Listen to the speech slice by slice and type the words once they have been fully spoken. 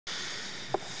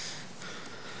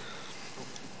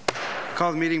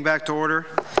Call the meeting back to order.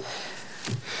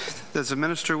 Does the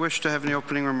minister wish to have any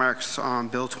opening remarks on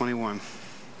Bill 21?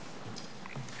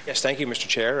 Yes, thank you, Mr.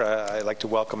 Chair. I'd like to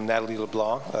welcome Natalie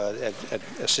LeBlanc,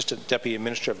 Assistant Deputy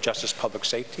Minister of Justice Public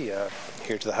Safety,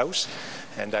 here to the House,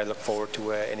 and I look forward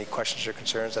to any questions or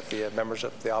concerns that the members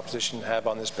of the opposition have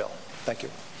on this bill. Thank you.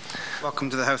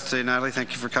 Welcome to the House today, Natalie. Thank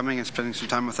you for coming and spending some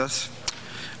time with us.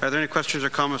 Are there any questions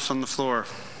or comments on the floor?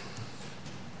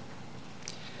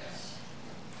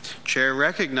 Chair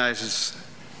recognizes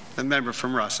the member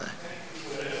from Rothesay.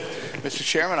 Mr.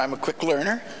 Chairman, I'm a quick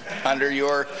learner under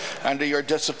your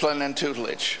discipline and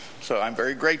tutelage, so I'm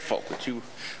very grateful that you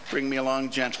bring me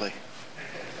along gently.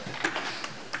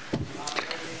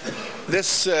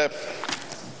 This,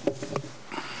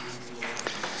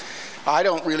 I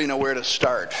don't really know where to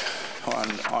start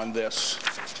on this.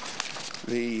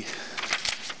 The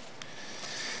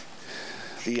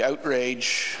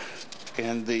outrage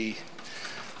and the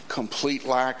complete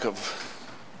lack of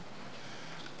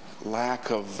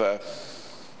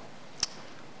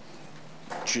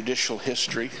judicial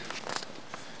history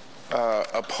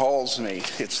appalls me.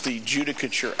 It's the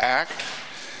Judicature Act.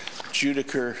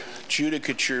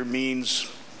 Judicature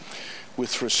means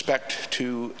with respect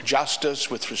to justice,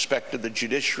 with respect to the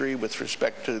judiciary, with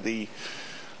respect to the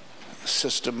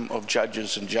system of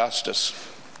judges and justice.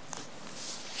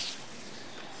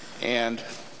 And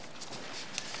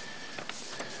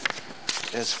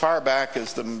as far back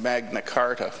as the Magna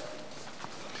Carta,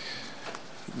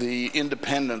 the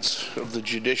independence of the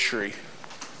judiciary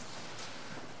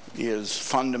is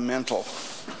fundamental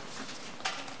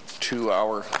to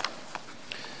our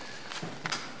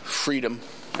freedom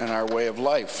and our way of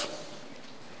life.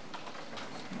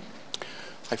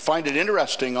 I find it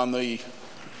interesting on the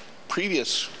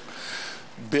previous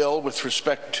bill with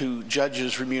respect to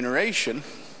judges' remuneration,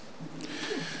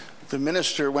 the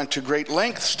minister went to great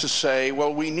lengths to say,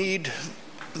 well, we need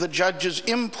the judge's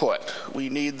input, we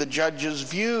need the judge's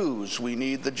views, we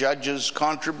need the judge's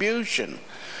contribution.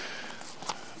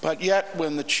 But yet,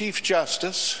 when the Chief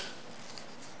Justice,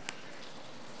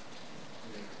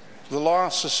 the Law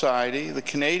Society, the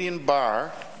Canadian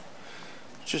Bar,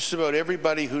 just about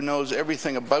everybody who knows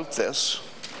everything about this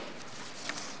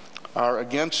are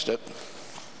against it,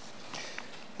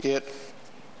 it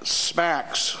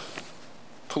smacks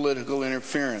political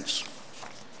interference.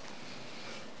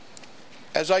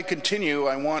 As I continue,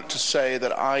 I want to say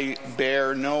that I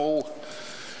bear no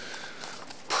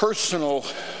personal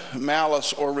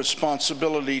malice or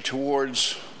responsibility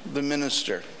towards the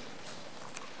minister.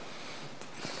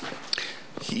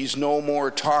 He's no more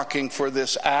talking for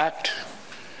this act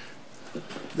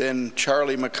than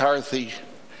Charlie McCarthy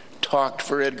talked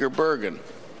for Edgar Bergen.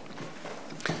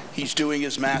 He's doing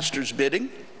his master's bidding.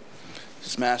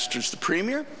 His master's the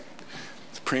Premier.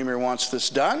 The Premier wants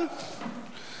this done.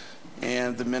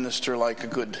 And the minister, like a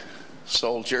good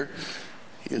soldier,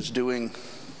 is doing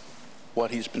what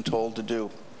he's been told to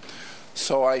do.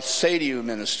 So I say to you,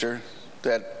 Minister,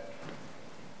 that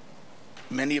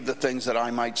many of the things that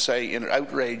I might say in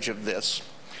outrage of this,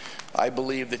 I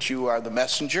believe that you are the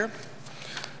messenger.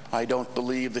 I don't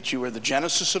believe that you are the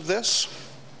genesis of this.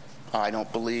 I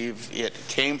don't believe it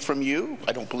came from you.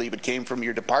 I don't believe it came from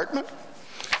your department.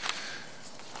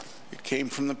 It came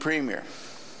from the Premier.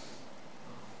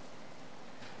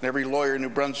 Every lawyer in New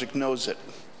Brunswick knows it,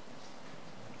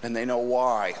 and they know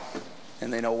why,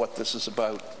 and they know what this is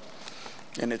about,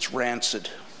 and it's rancid.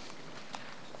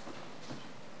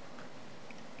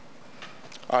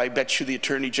 I bet you the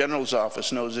Attorney General's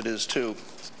office knows it is too.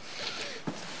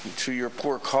 And to your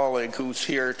poor colleague who's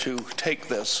here to take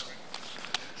this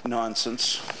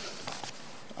nonsense,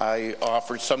 I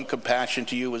offer some compassion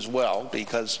to you as well,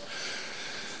 because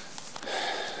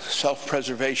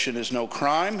self-preservation is no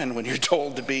crime, and when you're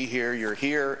told to be here, you're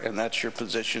here, and that's your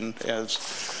position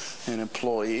as an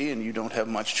employee, and you don't have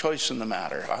much choice in the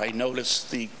matter. I notice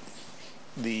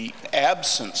the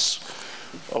absence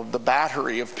of the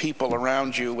battery of people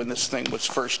around you when this thing was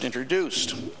first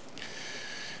introduced.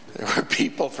 There were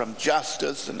people from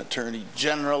Justice and Attorney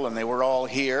General, and they were all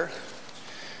here,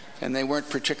 and they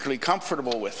weren't particularly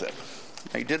comfortable with it.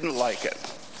 They didn't like it.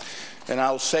 And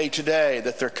I'll say today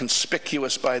that they're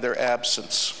conspicuous by their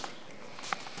absence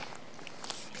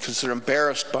because they're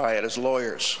embarrassed by it as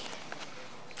lawyers.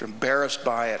 They're embarrassed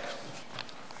by it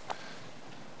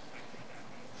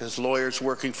as lawyers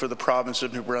working for the province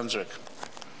of New Brunswick.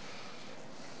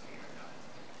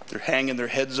 They're hanging their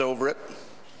heads over it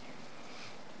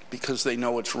because they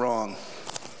know it's wrong.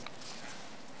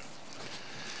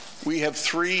 We have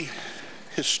three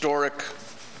historic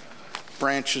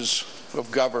branches of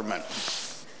government.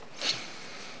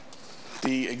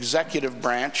 The executive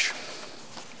branch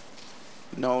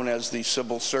known as the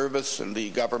civil service and the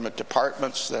government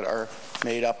departments that are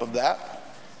made up of that,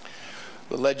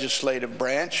 the legislative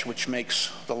branch, which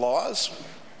makes the laws,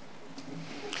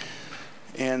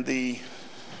 and the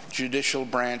judicial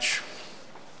branch,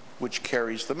 which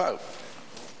carries them out.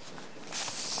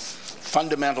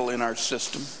 Fundamental in our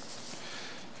system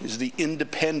is the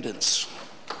independence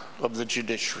of the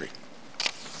judiciary.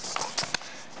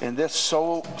 And this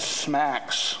so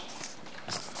smacks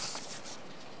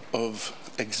of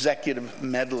executive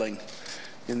meddling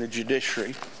in the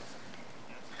judiciary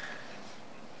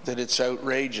that it's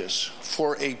outrageous.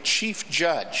 For a chief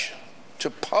judge to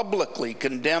publicly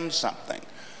condemn something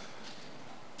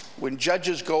when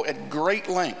judges go at great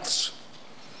lengths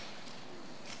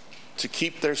to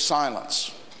keep their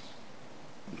silence,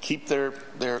 keep their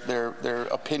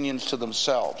opinions to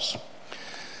themselves,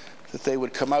 that they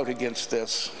would come out against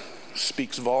this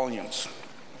speaks volumes.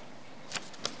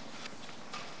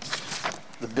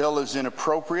 The bill is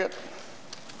inappropriate.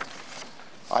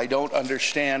 I don't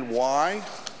understand why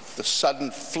the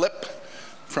sudden flip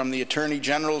from the Attorney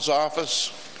General's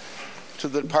office to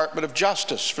the Department of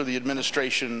Justice for the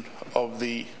administration of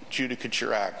the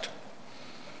Judicature Act.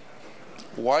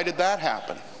 Why did that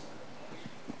happen?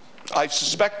 I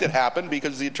suspect it happened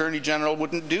because the Attorney General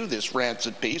wouldn't do this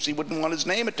rancid piece. He wouldn't want his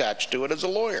name attached to it as a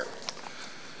lawyer.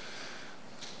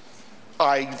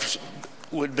 I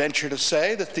would venture to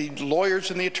say that the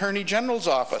lawyers in the Attorney General's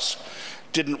office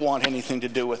didn't want anything to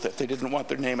do with it. They didn't want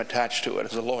their name attached to it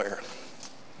as a lawyer.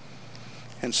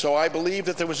 And so I believe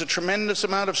that there was a tremendous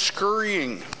amount of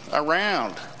scurrying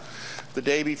around the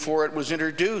day before it was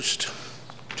introduced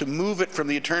to move it from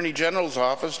the Attorney General's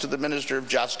office to the Minister of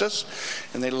Justice,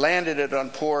 and they landed it on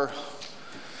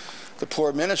the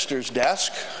poor minister's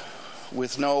desk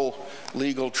with no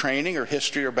legal training or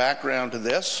history or background to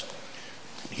this.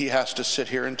 He has to sit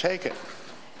here and take it.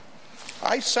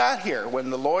 I sat here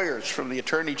when the lawyers from the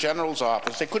Attorney General's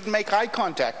office, they couldn't make eye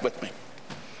contact with me.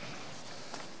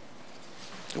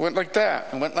 It went like that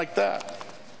and went like that.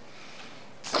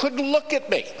 Couldn't look at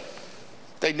me.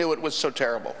 They knew it was so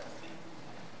terrible.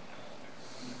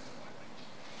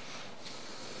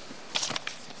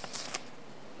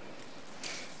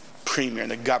 Premier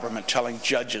and the government telling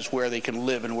judges where they can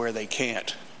live and where they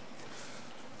can't.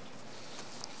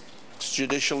 It's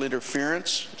judicial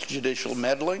interference, it's judicial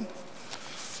meddling,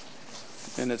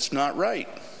 and it's not right.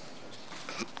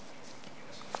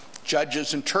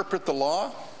 Judges interpret the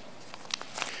law,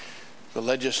 the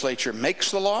legislature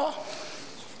makes the law,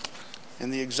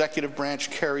 and the executive branch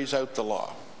carries out the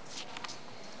law.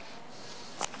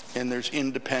 And there's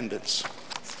independence.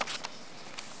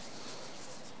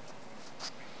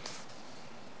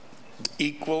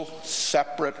 Equal,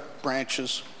 separate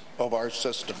branches of our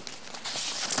system.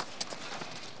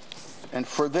 And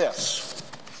for this,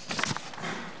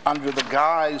 under the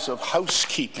guise of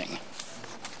housekeeping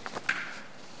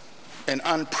and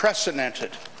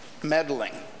unprecedented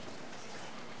meddling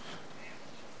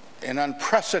and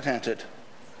unprecedented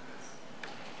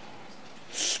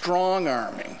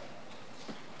strong-arming,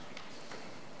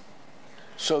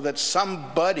 so that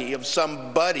somebody of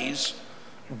somebody's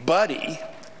buddy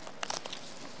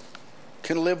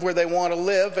can live where they want to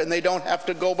live and they don't have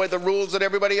to go by the rules that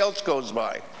everybody else goes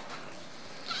by.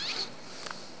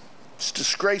 It's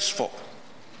disgraceful.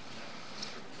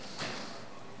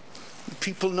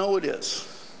 People know it is.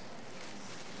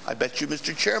 I bet you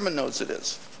Mr. Chairman knows it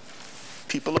is.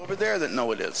 People over there that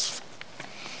know it is.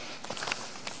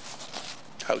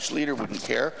 House Leader wouldn't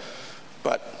care,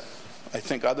 but I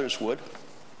think others would.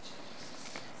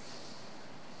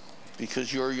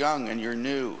 Because you're young and you're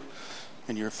new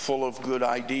and you're full of good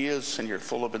ideas and you're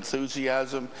full of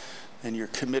enthusiasm and you're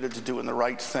committed to doing the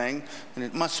right thing. And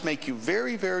it must make you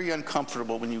very, very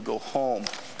uncomfortable when you go home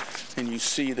and you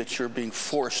see that you're being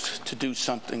forced to do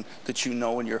something that you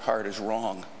know in your heart is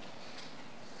wrong.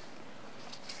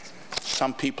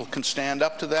 Some people can stand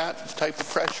up to that type of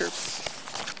pressure.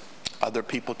 Other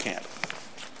people can't.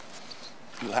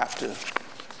 You'll have to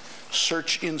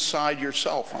search inside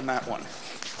yourself on that one.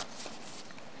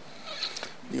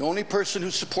 The only person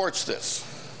who supports this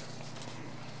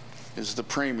is the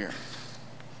Premier.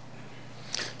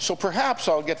 So perhaps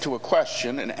I'll get to a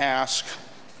question and ask,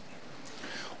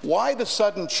 why the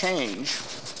sudden change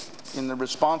in the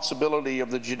responsibility of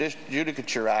the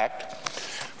Judicature Act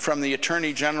from the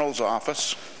Attorney General's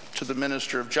office to the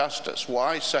Minister of Justice?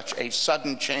 Why such a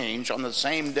sudden change on the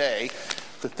same day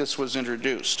that this was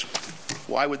introduced?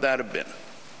 Why would that have been?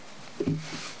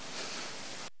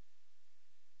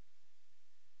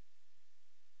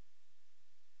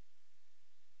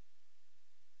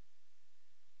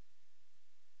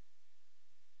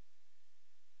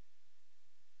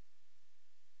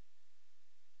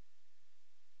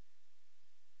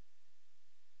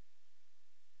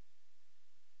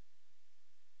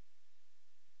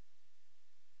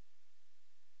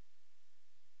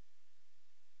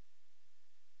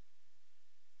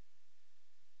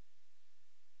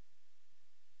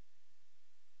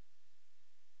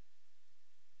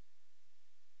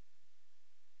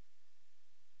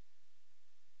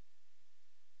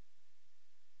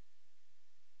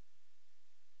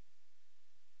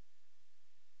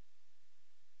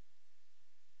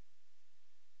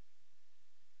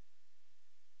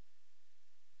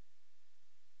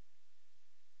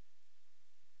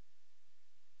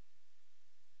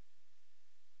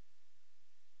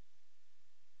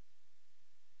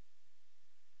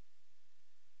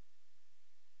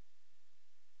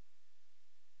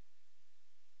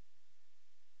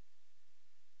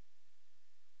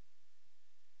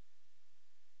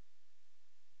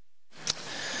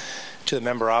 To the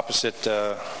member opposite,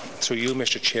 through you,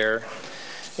 Mr. Chair,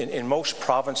 in most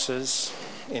provinces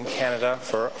in Canada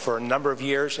for a number of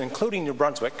years, including New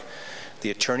Brunswick,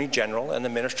 the Attorney General and the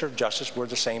Minister of Justice were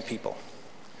the same people.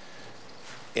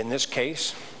 In this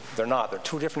case, they're not. They're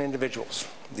two different individuals.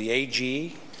 The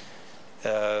AG,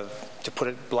 to put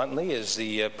it bluntly, is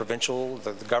the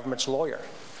the government's lawyer.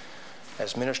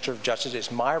 As Minister of Justice, it's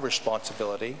my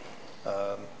responsibility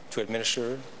to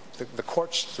administer the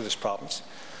courts through this province.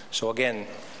 So again,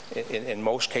 in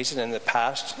most cases, in the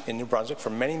past, in New Brunswick, for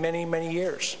many, many, many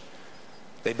years,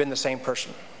 they've been the same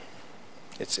person.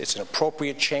 It's an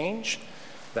appropriate change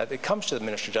that it comes to the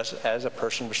Minister of Justice as a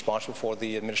person responsible for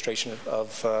the administration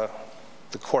of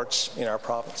the courts in our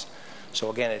province.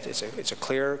 So again, it's a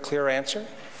clear answer.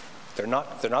 They're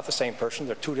not the same person.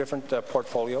 They're two different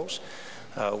portfolios.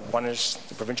 One is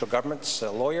the provincial government's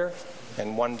lawyer,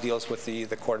 and one deals with the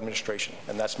court administration,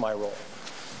 and that's my role.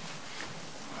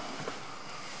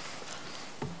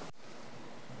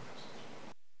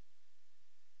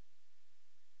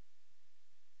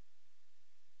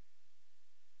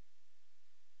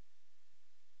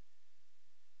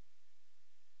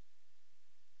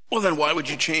 Well, then why would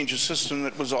you change a system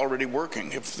that was already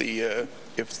working if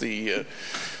the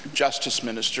Justice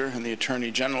Minister and the Attorney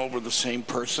General were the same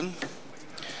person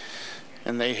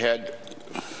and they had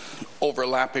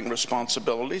overlapping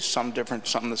responsibilities, some different,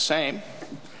 some the same?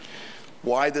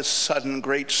 Why this sudden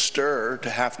great stir to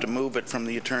have to move it from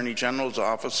the Attorney General's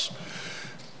office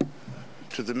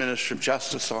to the Minister of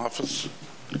Justice office?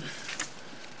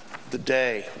 The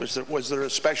day. Was there a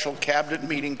special cabinet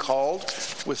meeting called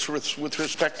with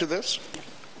respect to this?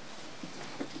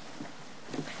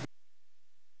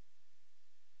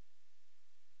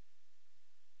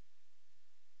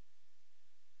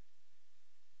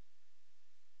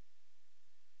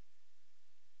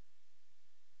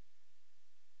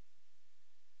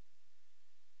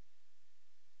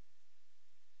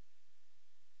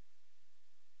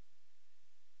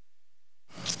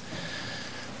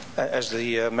 As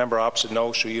the member opposite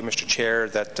knows, through you, Mr. Chair,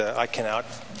 that I cannot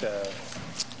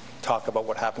talk about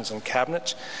what happens in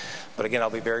Cabinet. But again,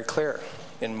 I'll be very clear.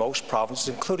 In most provinces,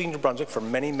 including New Brunswick, for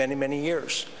many, many, many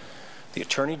years, the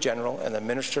Attorney General and the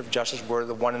Minister of Justice were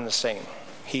the one and the same,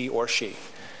 he or she.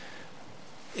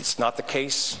 It's not the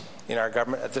case in our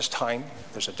government at this time.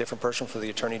 There's a different person for the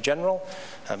Attorney General,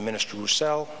 Minister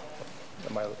Roussel.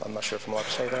 I'm not sure if I'm allowed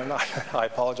to say that or not. I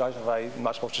apologize if I'm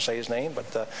not supposed to say his name,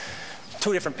 but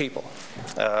two different people.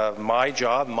 My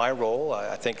job, my role,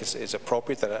 I think is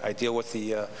appropriate that I deal with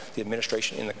the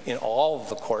administration in all of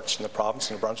the courts in the province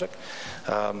in New Brunswick.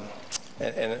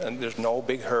 And there's no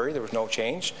big hurry. There was no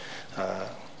change.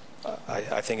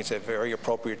 I think it's a very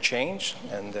appropriate change.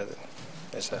 And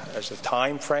as a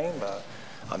time frame,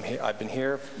 I've been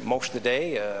here most of the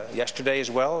day, yesterday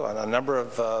as well, on a number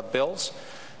of bills.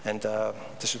 And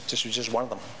this was just one of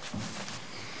them.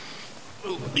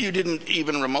 You didn't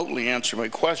even remotely answer my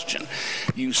question.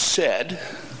 You said,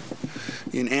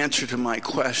 in answer to my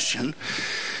question,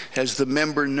 as the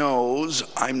member knows,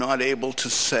 I'm not able to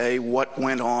say what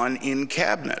went on in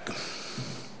Cabinet.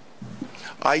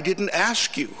 I didn't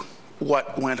ask you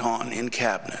what went on in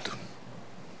Cabinet.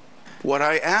 What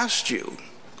I asked you,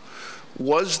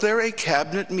 was there a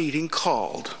Cabinet meeting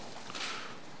called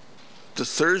the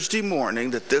Thursday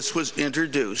morning that this was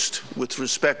introduced with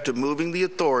respect to moving the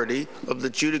authority of the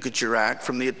Judicature Act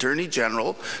from the Attorney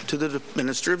General to the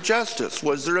Minister of Justice?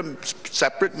 Was there a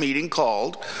separate meeting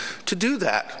called to do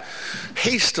that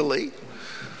hastily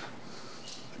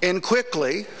and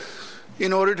quickly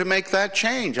in order to make that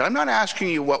change? I'm not asking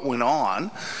you what went on,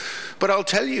 but I'll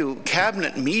tell you,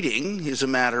 Cabinet meeting is a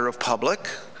matter of public,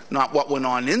 not what went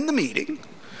on in the meeting,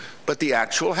 but the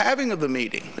actual having of the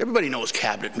meeting. Everybody knows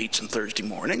Cabinet meets on Thursday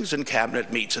mornings and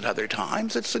Cabinet meets at other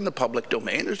times. It's in the public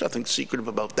domain. There's nothing secretive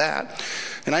about that.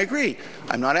 And I agree.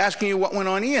 I'm not asking you what went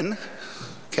on in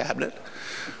Cabinet.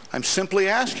 I'm simply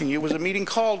asking you, was a meeting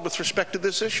called with respect to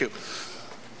this issue?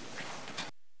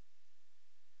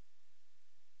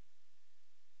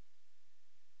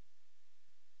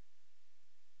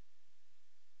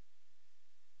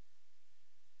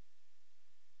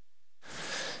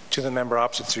 To the member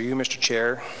opposite, through you, Mr.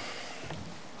 Chair,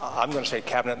 I'm going to say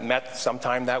Cabinet met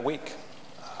sometime that week.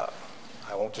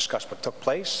 I won't discuss what took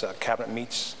place. Cabinet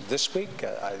meets this week.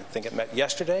 I think it met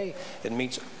yesterday. It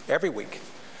meets every week.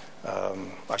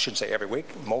 I shouldn't say every week.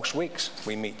 Most weeks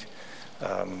we meet.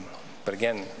 But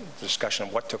again, the discussion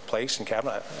of what took place in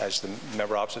Cabinet, as the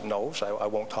member opposite knows, I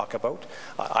won't talk about.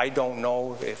 I don't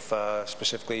know if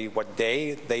specifically what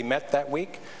day they met that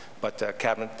week, but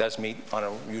Cabinet does meet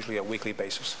on usually a weekly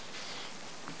basis.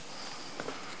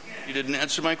 You didn't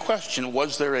answer my question.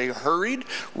 Was there a hurried,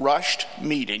 rushed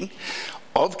meeting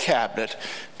of Cabinet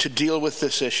to deal with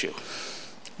this issue?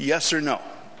 Yes or no?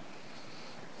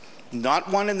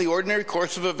 Not one in the ordinary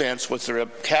course of events. Was there a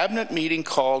Cabinet meeting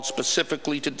called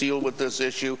specifically to deal with this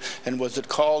issue, and was it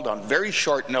called on very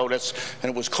short notice, and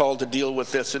it was called to deal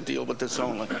with this and deal with this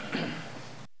only?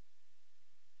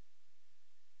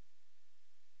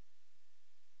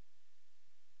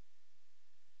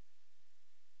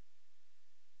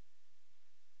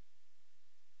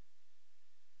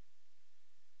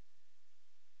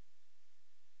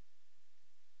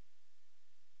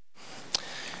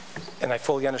 And I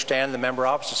fully understand the member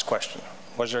opposite's question.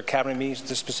 Was there a Cabinet meeting at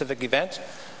this specific event?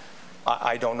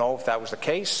 I don't know if that was the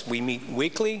case. We meet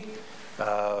weekly.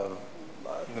 No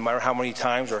matter how many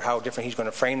times or how different he's going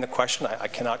to frame the question, I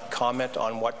cannot comment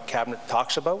on what Cabinet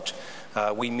talks about.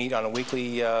 We meet on a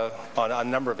weekly on a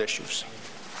number of issues.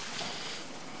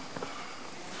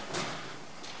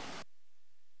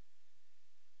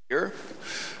 Here,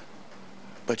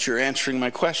 but you're answering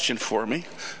my question for me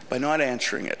by not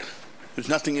answering it. There's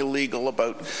nothing illegal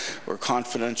about or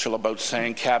confidential about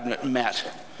saying Cabinet met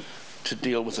to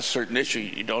deal with a certain issue.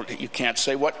 You can't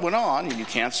say what went on, and you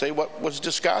can't say what was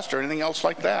discussed or anything else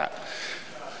like that.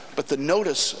 But the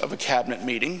notice of a Cabinet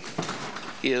meeting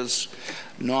is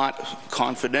not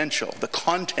confidential. The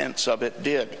contents of it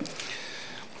did.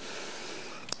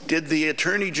 Did the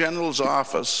Attorney General's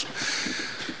office,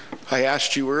 I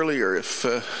asked you earlier if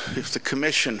the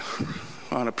Commission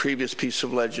on a previous piece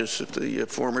of legislation, the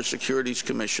former Securities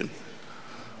Commission.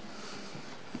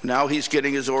 Now he's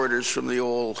getting his orders from the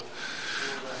old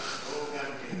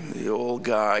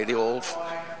guy, the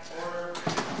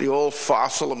old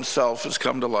fossil himself has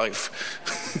come to life.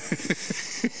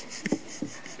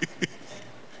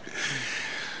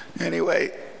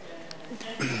 Anyway,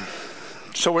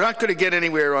 so we're not going to get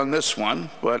anywhere on this one,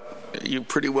 but you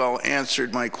pretty well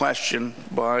answered my question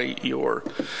by your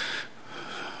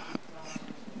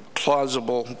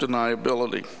plausible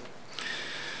deniability.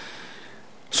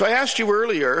 So I asked you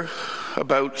earlier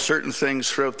about certain things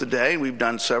throughout the day. We've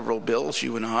done several bills,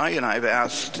 you and I've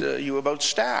asked you about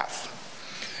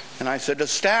staff. And I said, does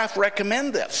staff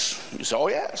recommend this? You said, oh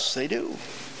yes, they do.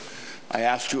 I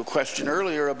asked you a question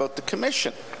earlier about the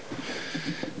Commission.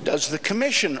 Does the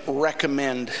Commission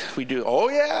recommend we do? Oh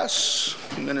yes,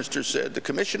 the Minister said, the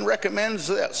Commission recommends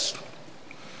this.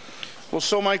 Well,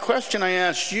 so my question I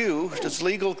asked you, did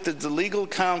the legal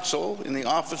counsel in the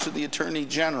Office of the Attorney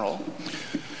General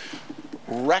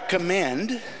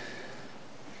recommend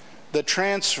the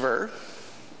transfer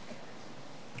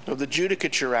of the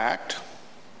Judicature Act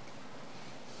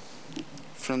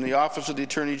from the Office of the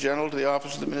Attorney General to the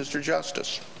Office of the Minister of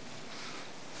Justice?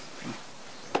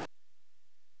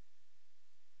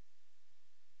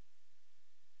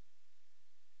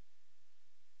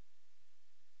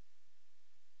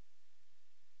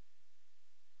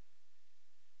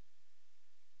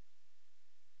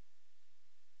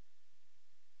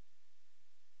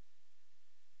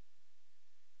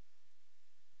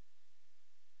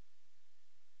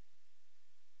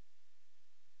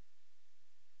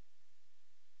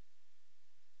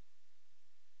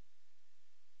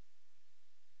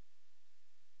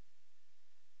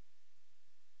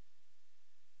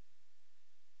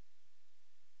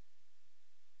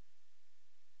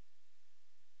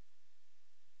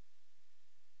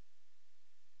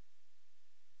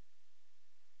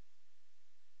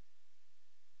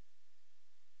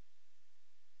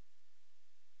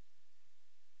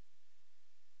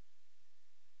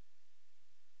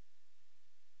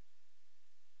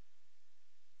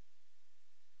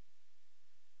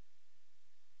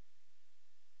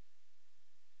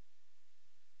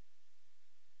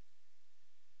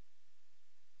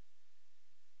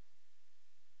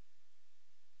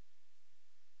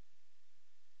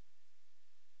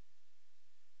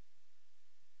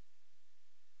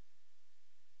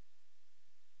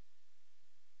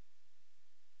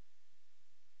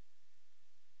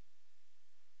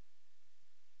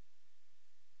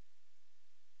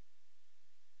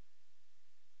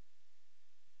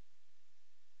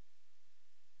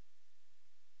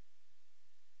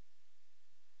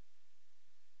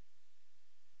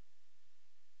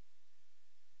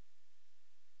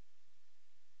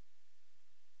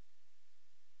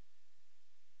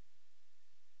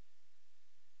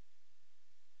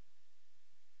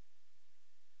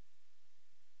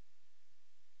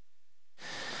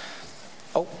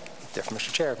 Oh, different,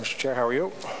 Mr. Chair. Mr. Chair, how are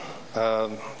you?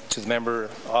 To the member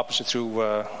opposite, through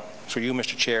you,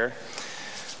 Mr. Chair,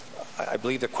 I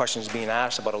believe the question is being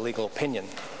asked about a legal opinion,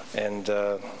 and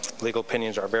legal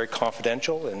opinions are very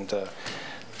confidential, and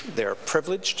they're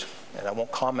privileged, and I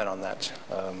won't comment on that,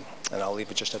 and I'll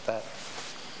leave it just at that.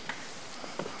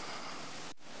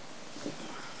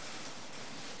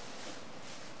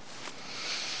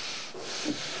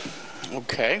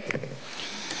 Okay.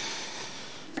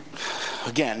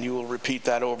 Again, you will repeat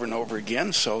that over and over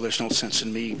again, so there's no sense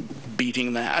in me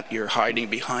beating that. You're hiding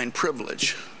behind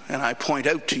privilege. And I point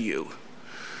out to you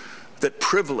that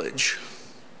privilege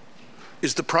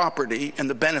is the property and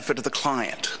the benefit of the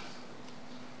client.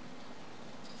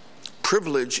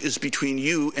 Privilege is between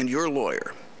you and your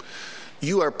lawyer.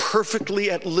 You are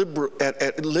perfectly at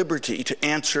liberty to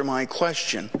answer my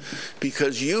question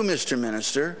because you, Mr.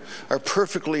 Minister, are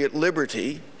perfectly at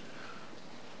liberty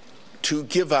to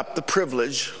give up the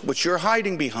privilege which you're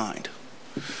hiding behind.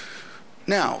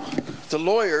 Now, the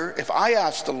lawyer, if I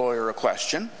ask the lawyer a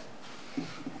question,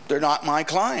 they're not my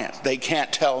client. They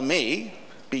can't tell me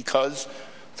because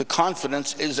the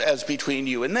confidence is as between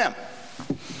you and them.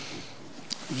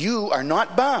 You are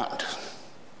not bound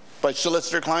by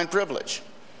solicitor-client privilege.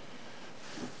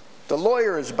 The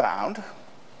lawyer is bound,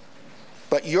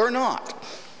 but you're not.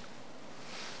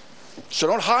 So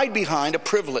don't hide behind a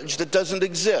privilege that doesn't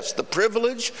exist. The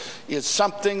privilege is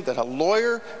something that a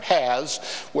lawyer has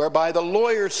whereby the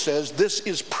lawyer says, this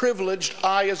is privileged,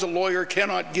 I as a lawyer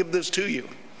cannot give this to you.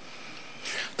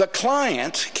 The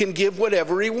client can give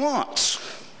whatever he wants.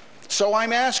 So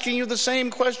I'm asking you the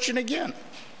same question again.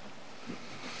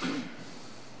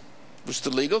 Was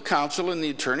the legal counsel in the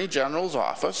Attorney General's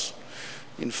office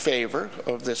in favor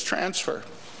of this transfer?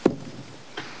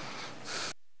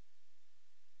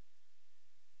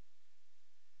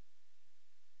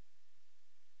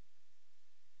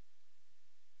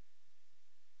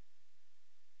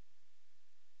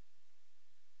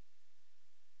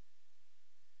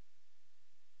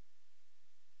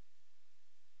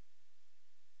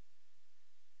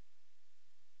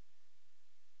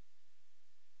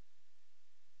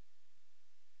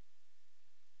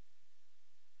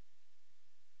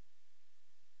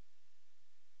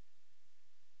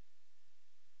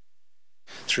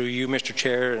 Through you, Mr.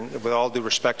 Chair, and with all due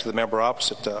respect to the member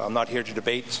opposite, I'm not here to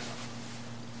debate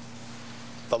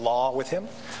the law with him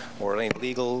or any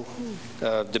legal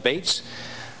debates.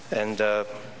 And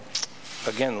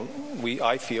again,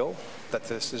 I feel that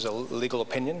this is a legal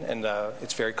opinion and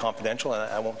it's very confidential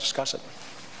and I won't discuss it.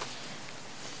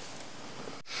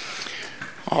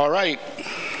 All right.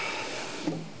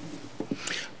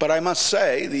 But I must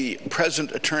say the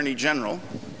present Attorney General,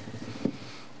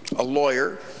 a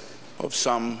lawyer of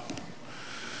some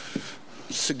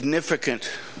significant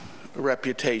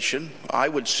reputation, I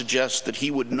would suggest that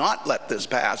he would not let this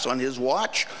pass on his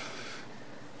watch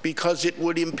because it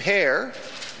would impair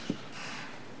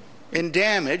and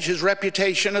damage his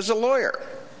reputation as a lawyer.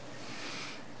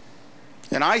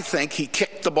 And I think he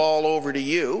kicked the ball over to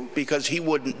you because he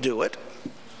wouldn't do it.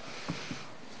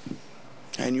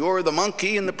 And you're the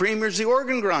monkey and the Premier's the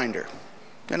organ grinder.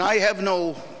 And I have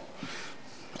no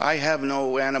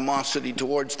animosity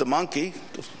towards the monkey.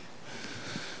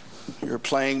 You're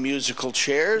playing musical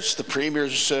chairs. The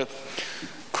Premier's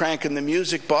cranking the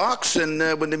music box, and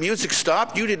when the music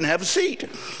stopped, you didn't have a seat.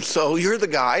 So you're the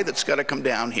guy that's got to come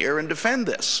down here and defend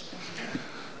this.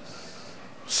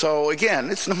 So again,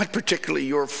 it's not particularly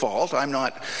your fault. I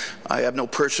have no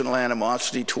personal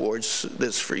animosity towards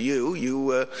this for you.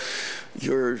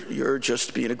 You're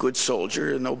just being a good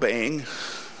soldier and obeying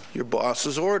your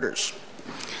boss's orders.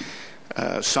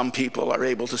 Some people are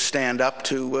able to stand up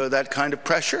to that kind of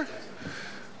pressure,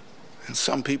 and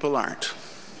some people aren't.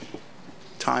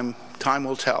 Time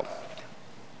will tell.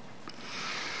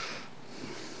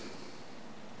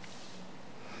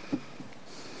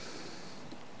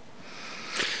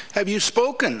 Have you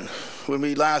spoken when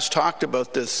we last talked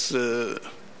about this,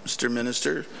 Mr.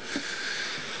 Minister?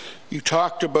 You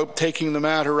talked about taking the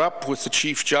matter up with the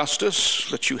Chief Justice,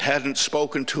 that you hadn't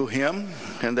spoken to him,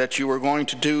 and that you were going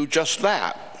to do just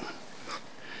that.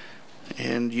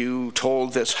 And you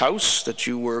told this House that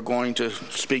you were going to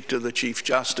speak to the Chief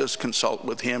Justice, consult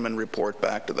with him, and report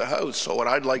back to the House. So what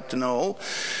I'd like to know,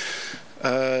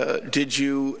 did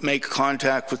you make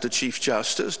contact with the Chief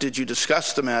Justice? Did you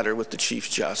discuss the matter with the Chief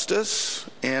Justice?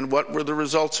 And what were the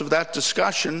results of that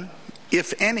discussion,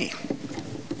 if any?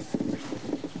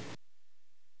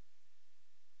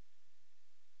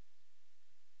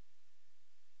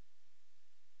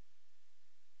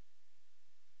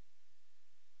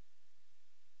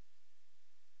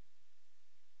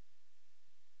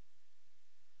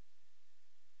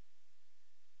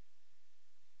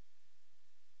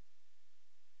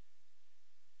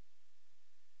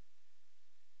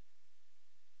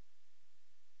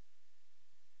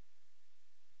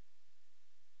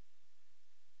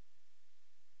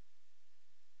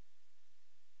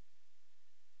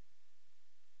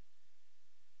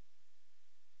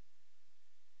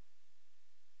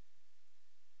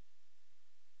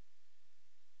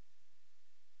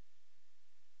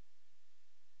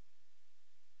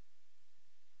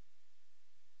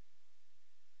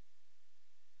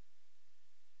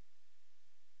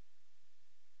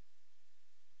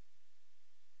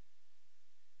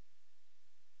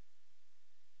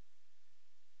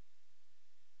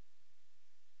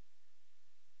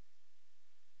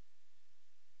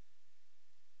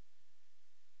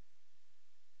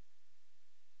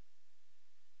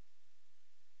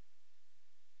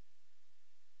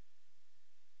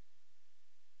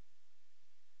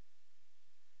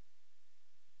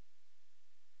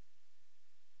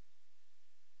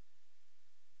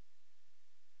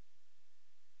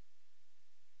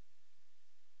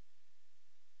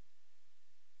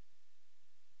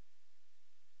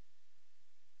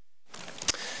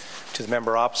 To the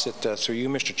member opposite, through you,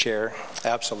 Mr. Chair,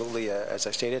 absolutely, as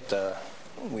I stated,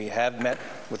 we have met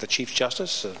with the Chief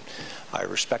Justice. I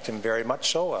respect him very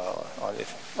much so,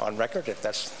 on record, if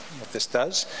that's what this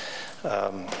does.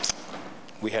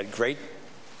 We had great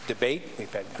debate.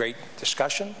 We've had great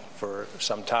discussion for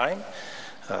some time.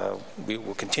 We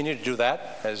will continue to do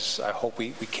that, as I hope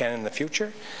we can in the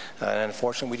future. And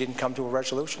unfortunately, we didn't come to a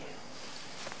resolution.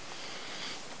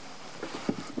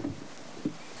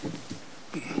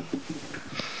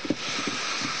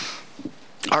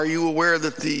 Are you aware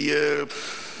that the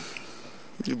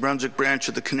New Brunswick branch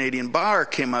of the Canadian Bar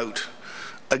came out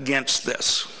against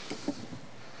this?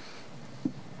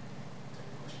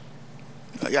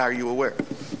 Are you aware?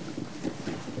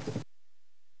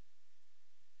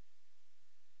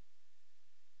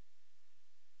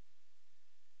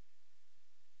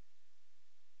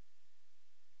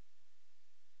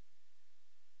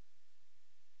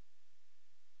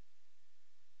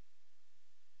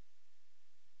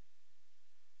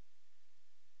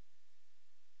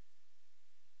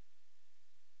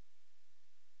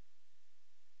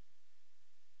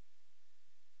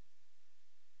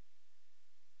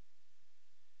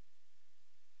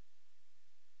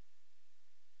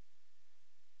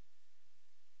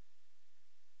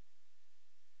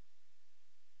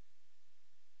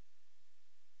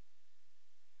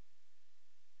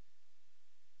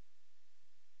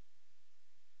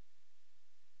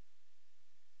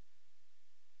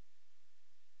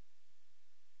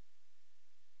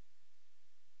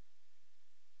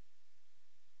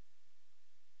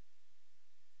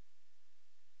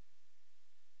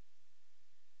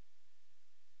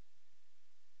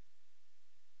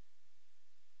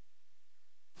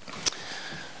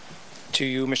 To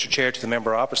you, Mr. Chair, to the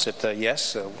member opposite,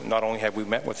 yes, not only have we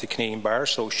met with the Canadian Bar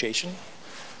Association,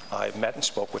 I've met and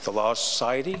spoke with the Law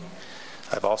Society.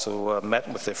 I've also met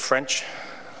with the French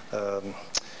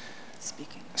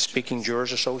Speaking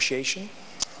Jurors Association.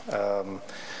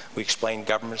 We explained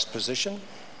government's position.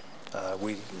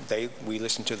 We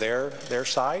listened to their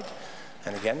side,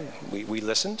 and again, we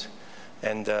listened.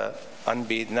 And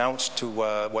unbeknownst to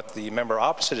what the member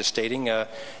opposite is stating,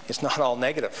 it's not all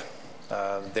negative.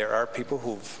 There are people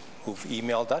who've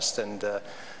emailed us and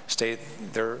state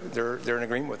they're in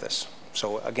agreement with this.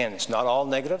 So again, it's not all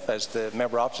negative, as the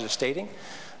member opposite is stating.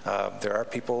 There are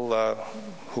people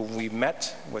who we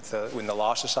met with in the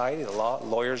Law Society, the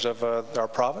lawyers of our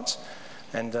province,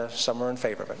 and some are in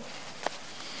favor of it.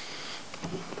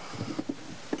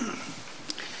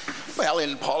 Well,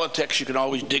 in politics, you can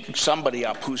always dig somebody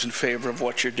up who's in favor of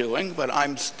what you're doing, but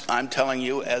I'm telling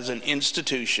you, as an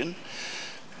institution,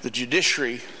 the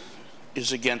judiciary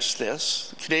is against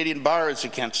this. The Canadian Bar is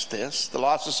against this. The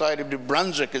Law Society of New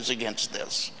Brunswick is against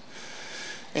this.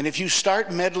 And if you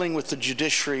start meddling with the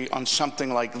judiciary on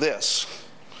something like this,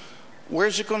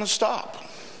 where's it going to stop?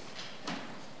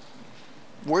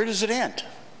 Where does it end?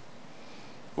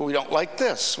 Well, we don't like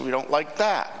this. We don't like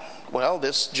that. Well,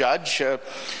 this judge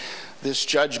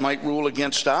might rule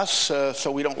against us,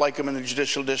 so we don't like him in the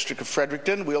Judicial District of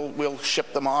Fredericton. We'll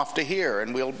ship them off to here,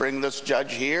 and we'll bring this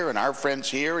judge here, and our friends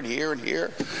here, and here, and here.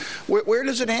 Where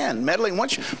does it end? Meddling.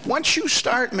 Once you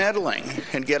start meddling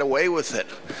and get away with it,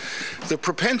 the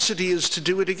propensity is to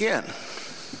do it again.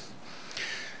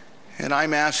 And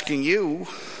I'm asking you,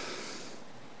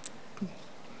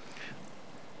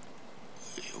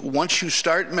 once you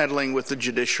start meddling with the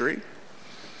judiciary,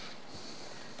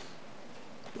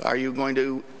 are you going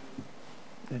to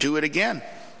do it again?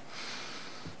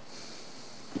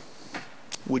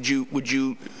 Would you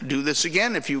do this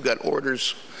again if you got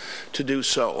orders to do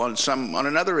so on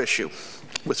another issue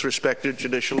with respect to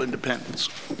judicial independence?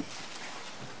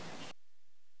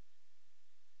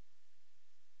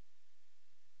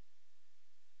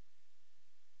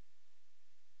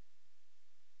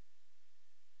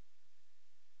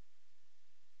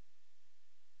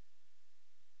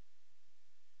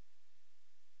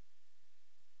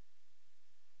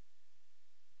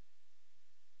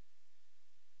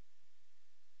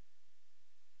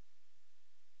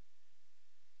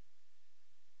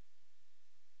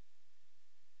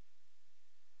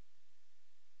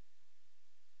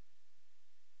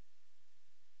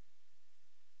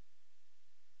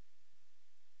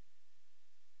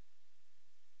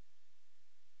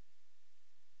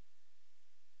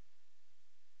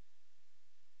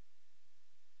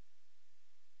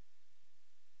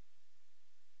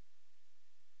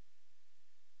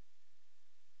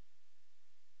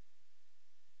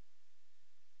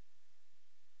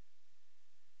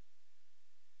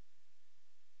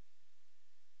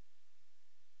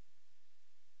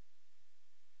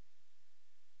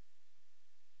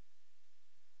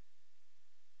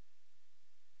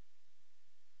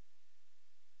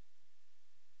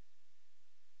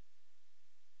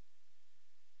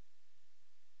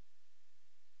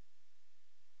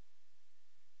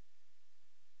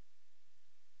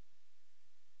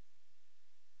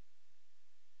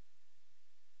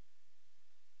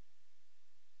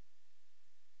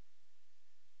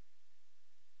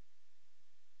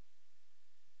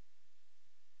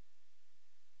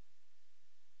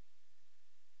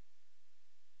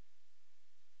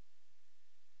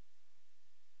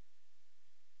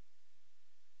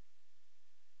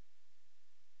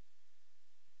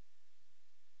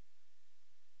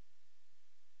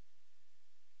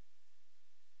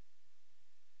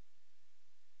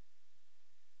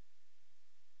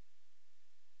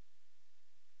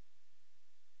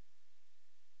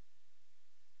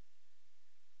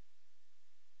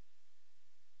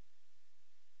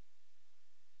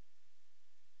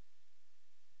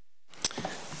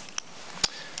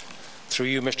 Through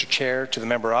you, Mr. Chair, to the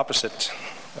member opposite,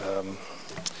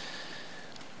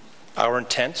 our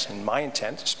intent, and my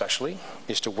intent especially,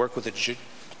 is to work with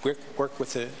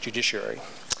the judiciary.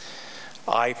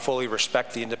 I fully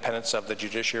respect the independence of the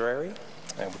judiciary,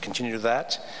 and will continue to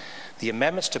that. The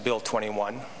amendments to Bill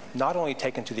 21 not only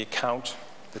take into the account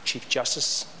the Chief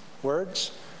Justice's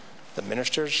words, the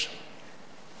Minister's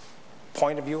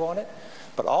point of view on it,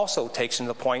 but also takes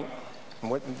into the point,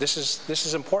 and this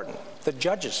is important, the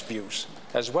judge's views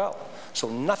as well. So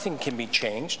nothing can be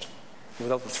changed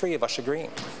without the three of us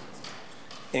agreeing,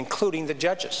 including the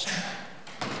judges.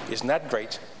 Isn't that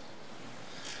great?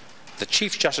 The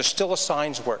Chief Justice still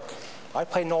assigns work. I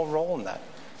play no role in that.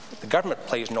 The government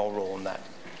plays no role in that.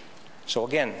 So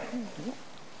again,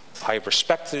 I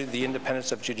respect the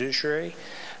independence of judiciary.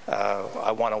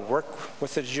 I want to work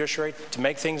with the judiciary to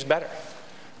make things better.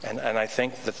 And I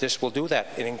think that this will do that.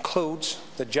 It includes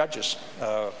the judge's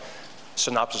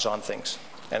synopsis on things.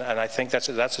 And I think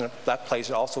that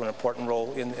plays also an important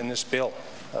role in this bill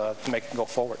to make it go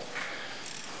forward.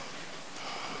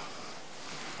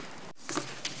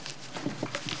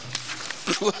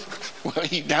 Well,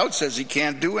 he now says he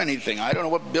can't do anything. I don't know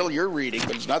what bill you're reading,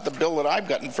 but it's not the bill that I've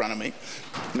got in front of me.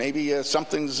 Maybe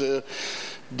something's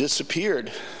disappeared.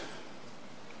 It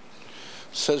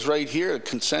says right here,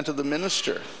 consent of the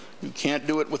minister. You can't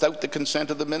do it without the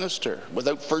consent of the minister,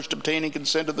 without first obtaining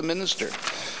consent of the minister.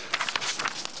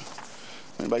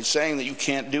 And by saying that you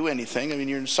can't do anything, I mean,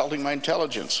 you're insulting my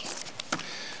intelligence.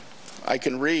 I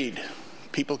can read.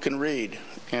 People can read.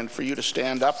 And for you to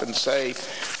stand up and say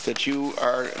that you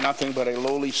are nothing but a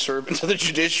lowly servant of the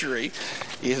judiciary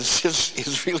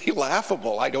is really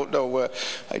laughable. I don't know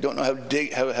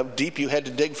how deep you had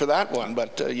to dig for that one,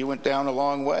 but you went down a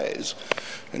long ways.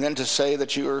 And then to say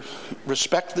that you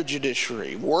respect the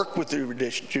judiciary, work with the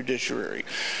judiciary.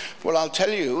 Well, I'll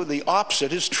tell you, the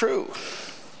opposite is true.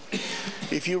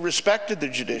 If you respected the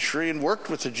judiciary and worked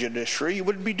with the judiciary, you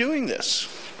wouldn't be doing this.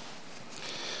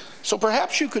 So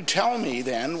perhaps you could tell me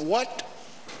then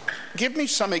give me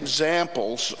some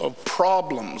examples of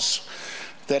problems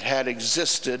that had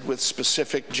existed with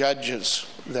specific judges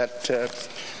that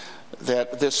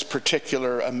this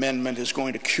particular amendment is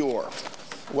going to cure.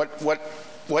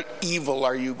 What evil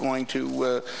are you going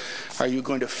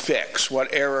to fix?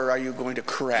 What error are you going to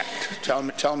correct? Tell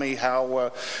me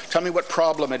what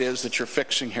problem it is that you're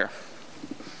fixing here.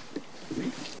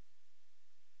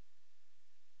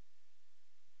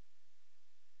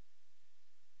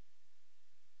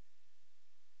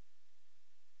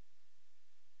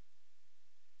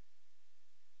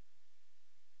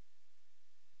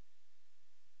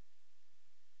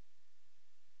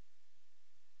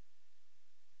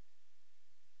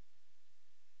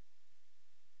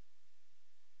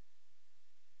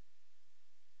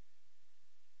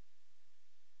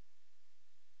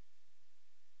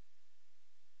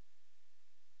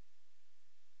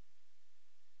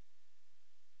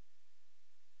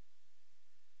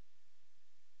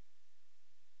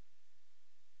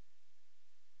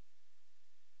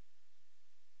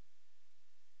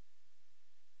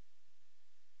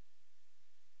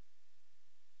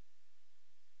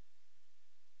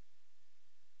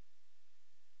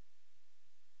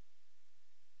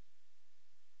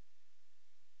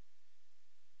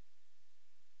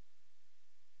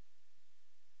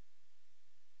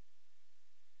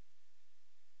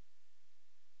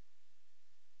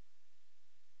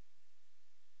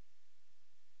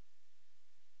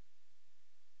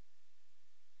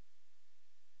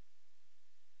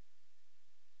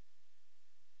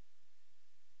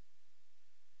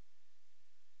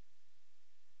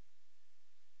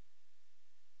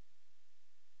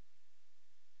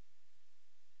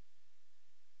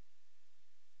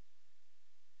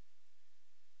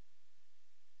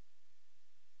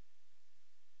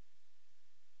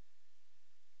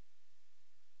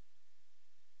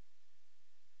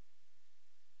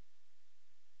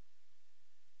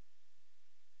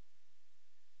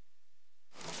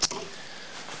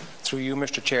 Through you,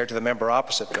 Mr. Chair, to the member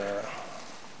opposite,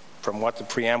 from what the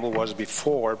preamble was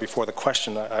before the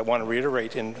question, I want to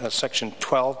reiterate in section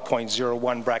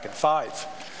 12.01 bracket 5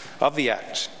 of the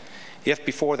Act, if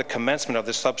before the commencement of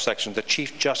this subsection the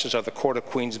Chief Justice of the Court of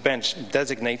Queen's Bench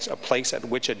designates a place at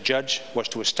which a judge was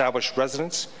to establish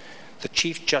residence, the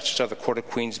Chief Justice of the Court of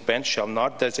Queen's Bench shall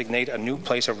not designate a new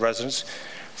place of residence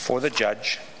for the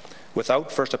judge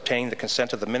without first obtaining the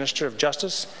consent of the Minister of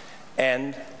Justice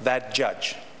and that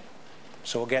judge.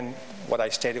 So again, what I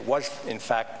stated was, in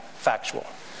fact, factual.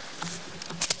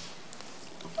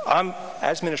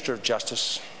 As Minister of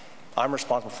Justice, I'm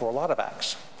responsible for a lot of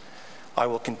acts. I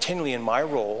will continually, in my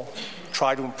role,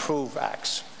 try to improve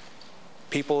acts.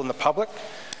 people in the public,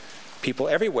 people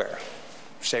everywhere,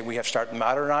 saying we have to start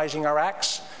modernizing our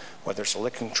acts, whether it's the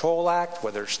Liquor Control Act,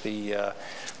 whether it's the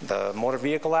Motor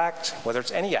Vehicle Act, whether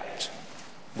it's any act.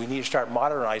 We need to start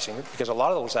modernizing it because a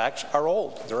lot of those acts are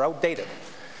old, they're outdated.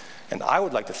 And I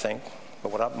would like to think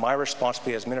that my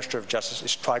responsibility as Minister of Justice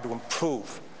is to try to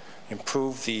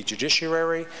improve the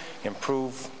judiciary,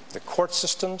 improve the court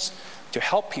systems, to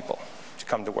help people to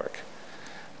come to work.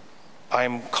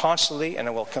 I'm constantly, and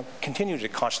I will continue to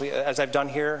constantly, as I've done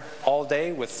here all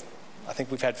day with, I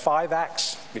think we've had 5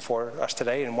 acts before us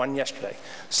today and 1 yesterday,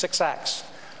 6 acts.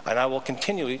 And I will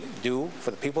continually do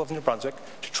for the people of New Brunswick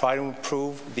to try to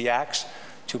improve the acts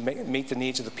to meet the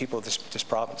needs of the people of this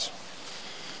province.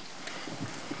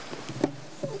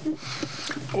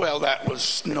 Well, that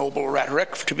was noble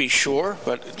rhetoric, to be sure,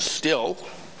 but still,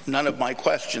 none of my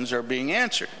questions are being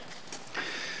answered.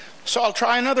 So I'll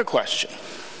try another question.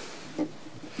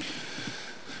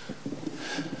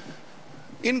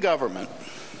 In government,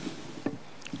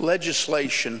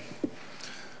 legislation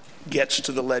gets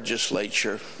to the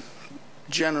legislature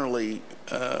generally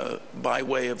by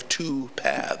way of 2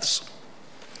 paths.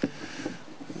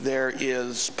 There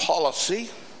is policy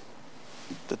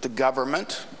that the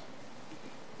government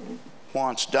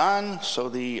wants done, so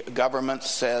the government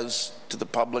says to the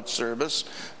public service,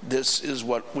 this is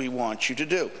what we want you to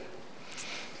do.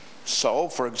 So,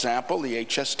 for example, the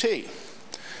HST.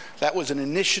 That was an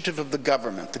initiative of the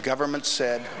government. The government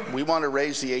said, we want to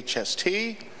raise the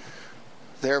HST,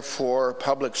 therefore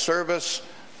public service,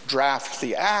 draft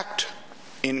the act,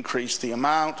 increase the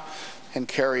amount, and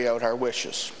carry out our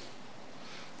wishes.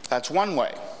 That's one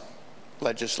way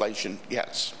legislation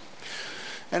gets.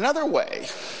 Another way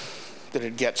that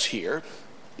it gets here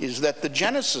is that the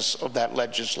genesis of that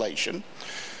legislation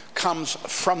comes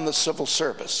from the civil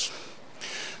service.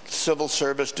 The civil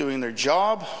service doing their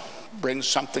job brings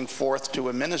something forth to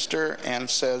a minister and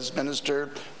says,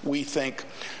 Minister, we think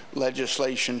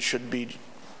legislation should be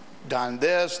done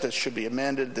this should be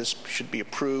amended, this should be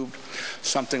approved,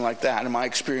 something like that. In my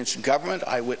experience in government,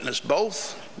 I witnessed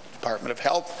both. Department of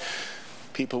Health,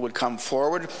 people would come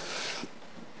forward.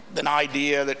 An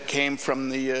idea that came from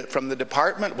the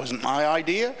department wasn't my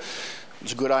idea. It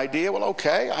was a good idea. Well,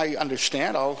 okay, I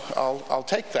understand. I'll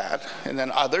take that. And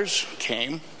then others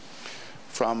came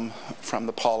from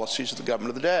the policies of the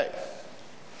government of the day.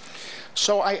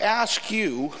 So I ask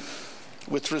you,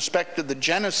 with respect to the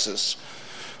genesis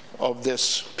of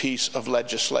this piece of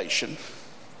legislation,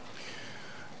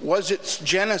 was its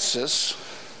genesis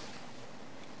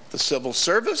the civil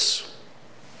service,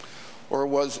 or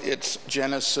was its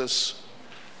genesis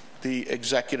the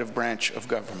executive branch of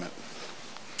government?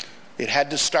 It had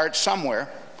to start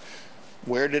somewhere.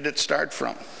 Where did it start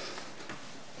from?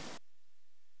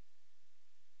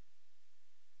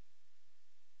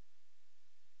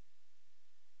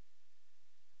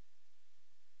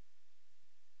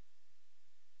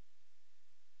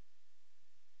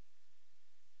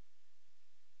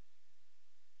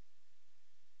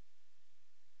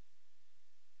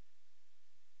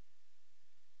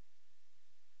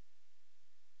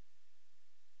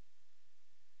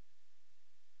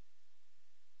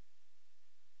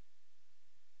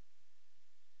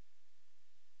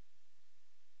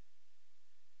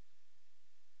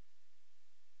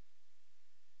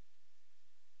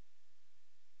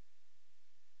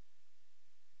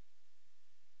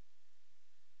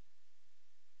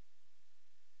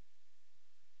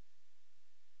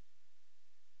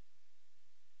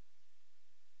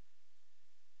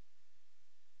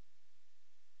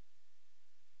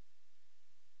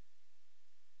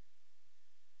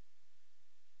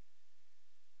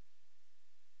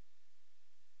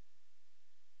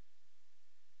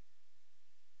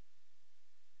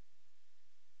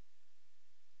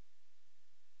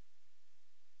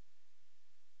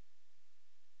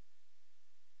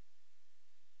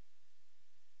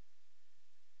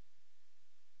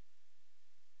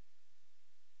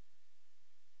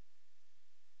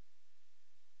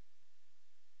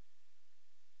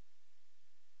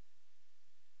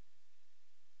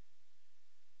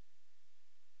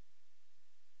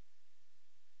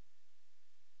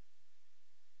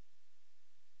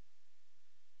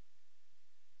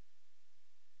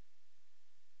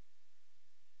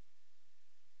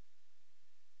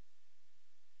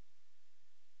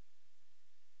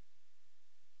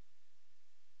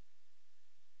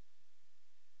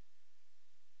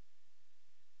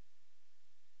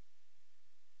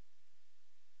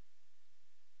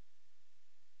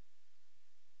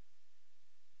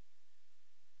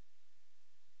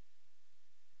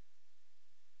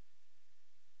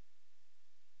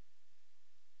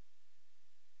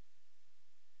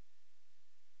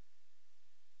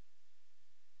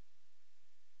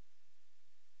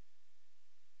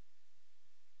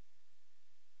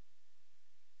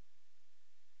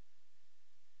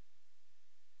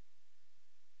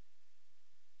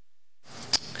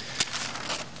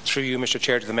 Through you, Mr.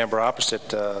 Chair, to the member opposite,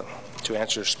 to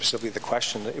answer specifically the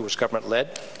question, it was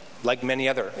government-led, like many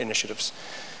other initiatives.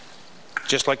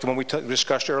 Just like the one we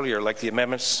discussed earlier, like the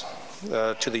amendments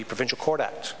to the Provincial Court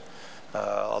Act.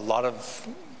 A lot of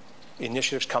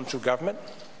initiatives come through government,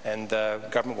 and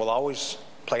government will always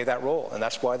play that role, and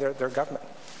that's why they're government.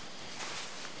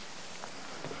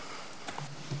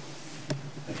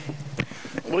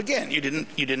 Well, again, you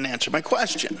didn't answer my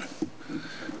question.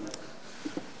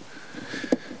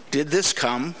 Did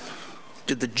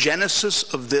the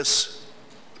genesis of this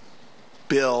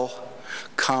bill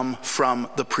come from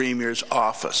the Premier's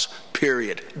office,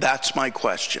 period? That's my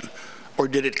question. Or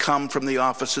did it come from the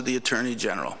office of the Attorney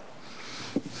General?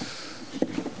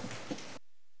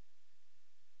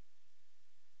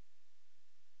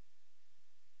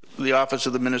 The office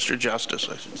of the Minister of Justice,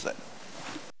 I should say.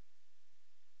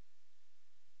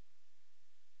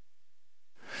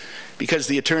 Because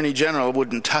the Attorney General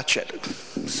wouldn't touch it.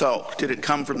 So, did it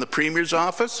come from the Premier's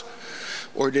office,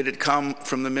 or did it come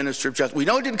from the Minister of Justice? We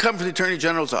know it didn't come from the Attorney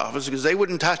General's office because they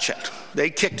wouldn't touch it.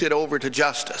 They kicked it over to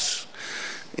Justice.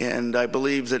 And I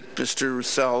believe that Mr.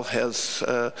 Roussel has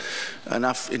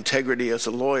enough integrity as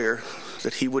a lawyer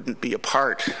that he wouldn't be a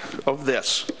part of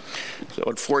this. So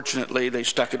unfortunately, they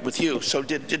stuck it with you. So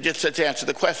just to answer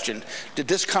the question, did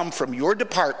this come from your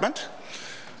department,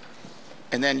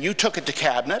 and then you took it to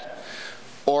Cabinet,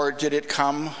 or did it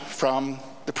come from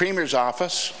the Premier's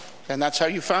office, and that's how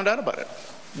you found out about it?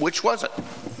 Which was it?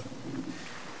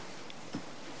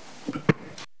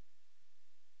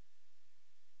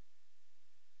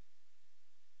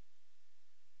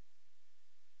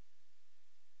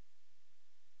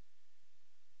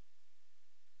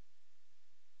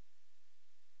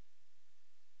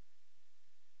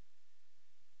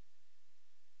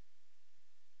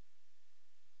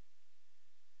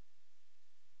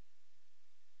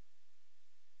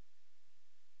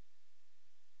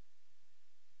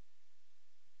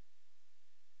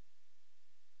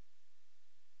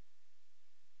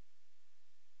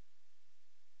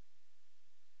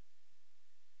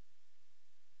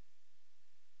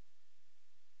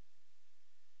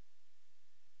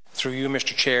 Through you,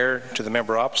 Mr. Chair, to the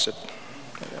member opposite,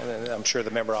 and I'm sure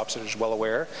the member opposite is well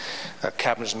aware,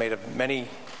 Cabinet is made of many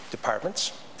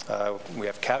departments. We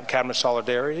have Cabinet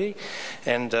Solidarity,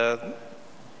 and the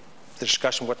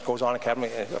discussion of what goes on in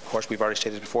Cabinet, of course, we've already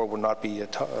stated before, will not be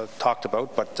talked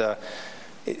about, but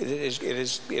it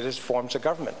is forms of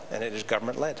government, and it is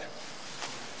government-led.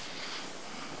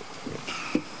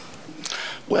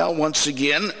 Well, once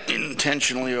again,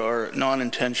 intentionally or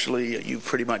non-intentionally, you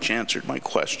pretty much answered my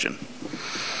question.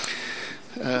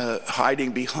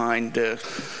 Hiding behind the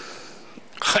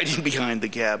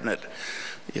Cabinet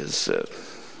is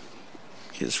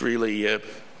really a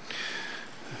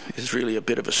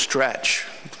bit of a stretch.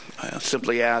 I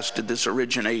simply asked, did this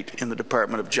originate in the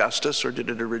Department of Justice, or did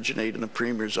it originate in the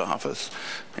Premier's office?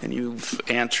 And you've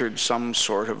answered some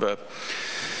sort of a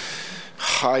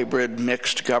hybrid,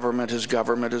 mixed government is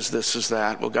this, is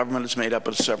that. Well, government is made up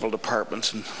of several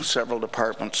departments, and several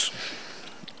departments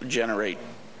generate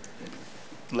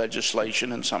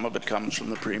legislation, and some of it comes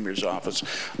from the Premier's office.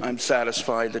 I'm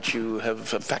satisfied that you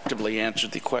have effectively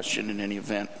answered the question in any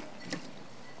event.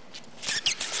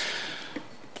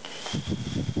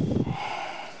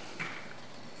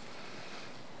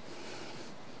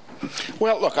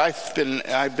 Well, look, I've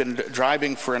been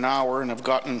driving for an hour and I've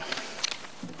gotten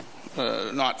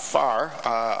not far.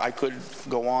 I could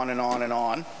go on and on and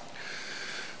on.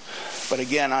 But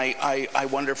again, I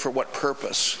wonder for what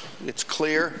purpose. It's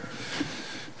clear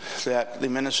that the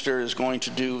Minister is going to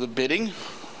do the bidding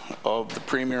of the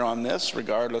Premier on this,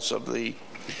 regardless of the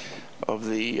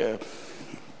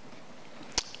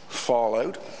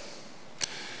fallout.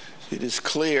 It is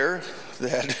clear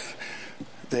that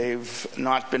they've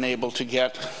not been able to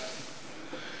get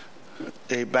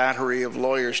a battery of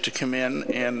lawyers to come in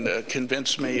and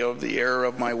convince me of the error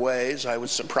of my ways. I was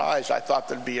surprised. I thought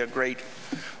there'd be a great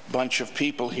bunch of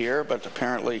people here, but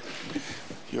apparently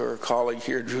your colleague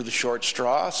here drew the short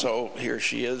straw, so here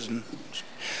she is. And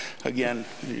again,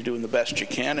 you're doing the best you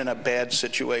can in a bad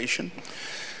situation,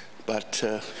 but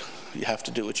you have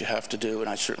to do what you have to do, and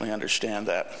I certainly understand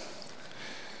that.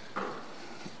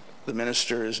 The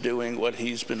Minister is doing what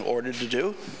he's been ordered to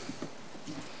do.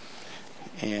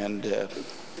 And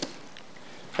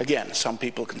again, some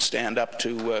people can stand up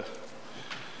to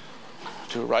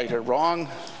right or wrong,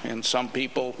 and some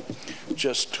people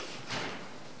just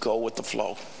go with the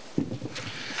flow.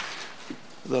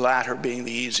 The latter being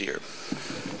the easier.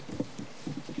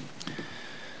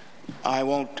 I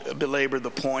won't belabor the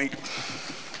point.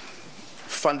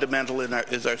 Fundamental in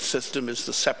our system is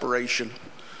the separation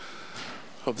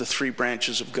of the three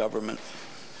branches of government.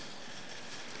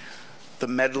 The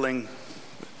meddling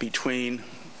between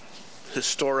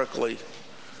historically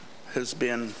has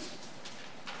been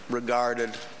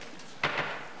regarded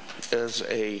as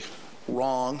a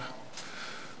wrong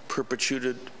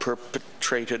perpetrated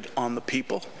on the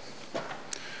people.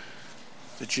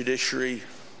 The judiciary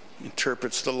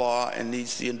interprets the law and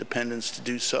needs the independence to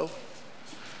do so.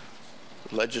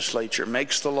 The legislature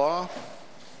makes the law,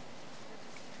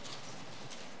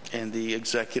 and the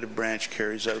executive branch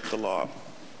carries out the law.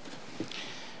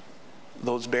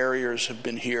 Those barriers have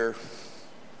been here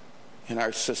in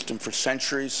our system for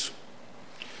centuries,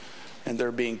 and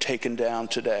they're being taken down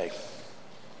today.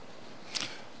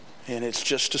 And it's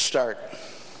just a start.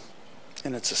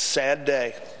 And it's a sad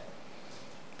day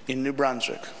in New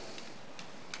Brunswick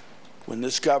when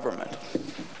this government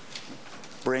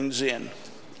brings in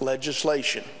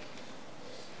legislation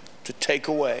to take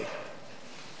away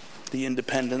the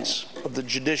independence of the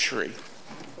judiciary,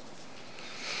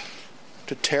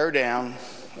 to tear down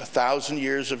 1,000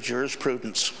 years of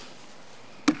jurisprudence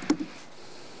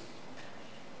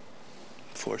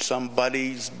for some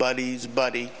buddy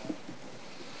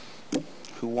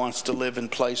who wants to live in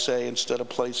place A instead of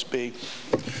place B.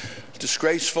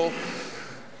 Disgraceful,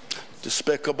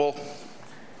 despicable,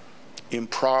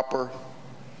 improper,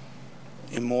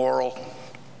 immoral.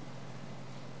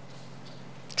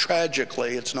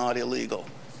 Tragically, it's not illegal.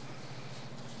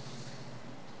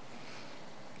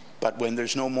 But when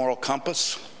there's no moral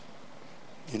compass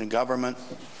in a government,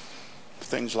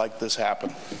 things like this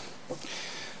happen.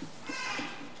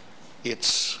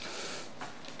 It's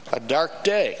a dark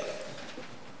day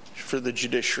for the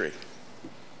judiciary.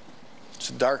 It's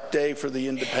a dark day for the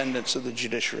independence of the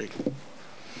judiciary.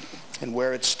 And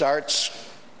where it starts,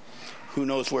 who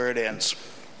knows where it ends.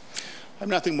 I have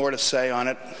nothing more to say on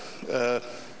it,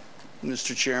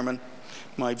 Mr. Chairman.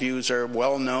 My views are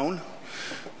well known.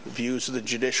 The views of the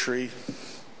judiciary,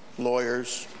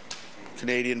 lawyers,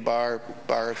 Canadian bar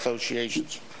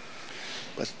associations.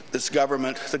 But this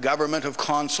government, the government of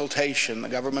consultation, the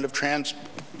government of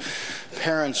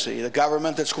transparency, the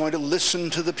government that's going to listen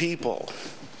to the people,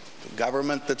 the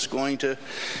government that's going to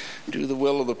do the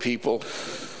will of the people,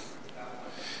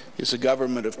 is a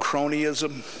government of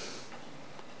cronyism,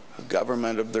 a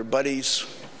government of their buddies,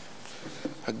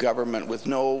 a government with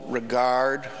no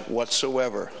regard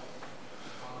whatsoever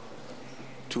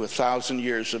to 1,000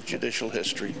 years of judicial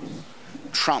history,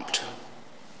 trumped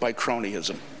by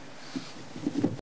cronyism.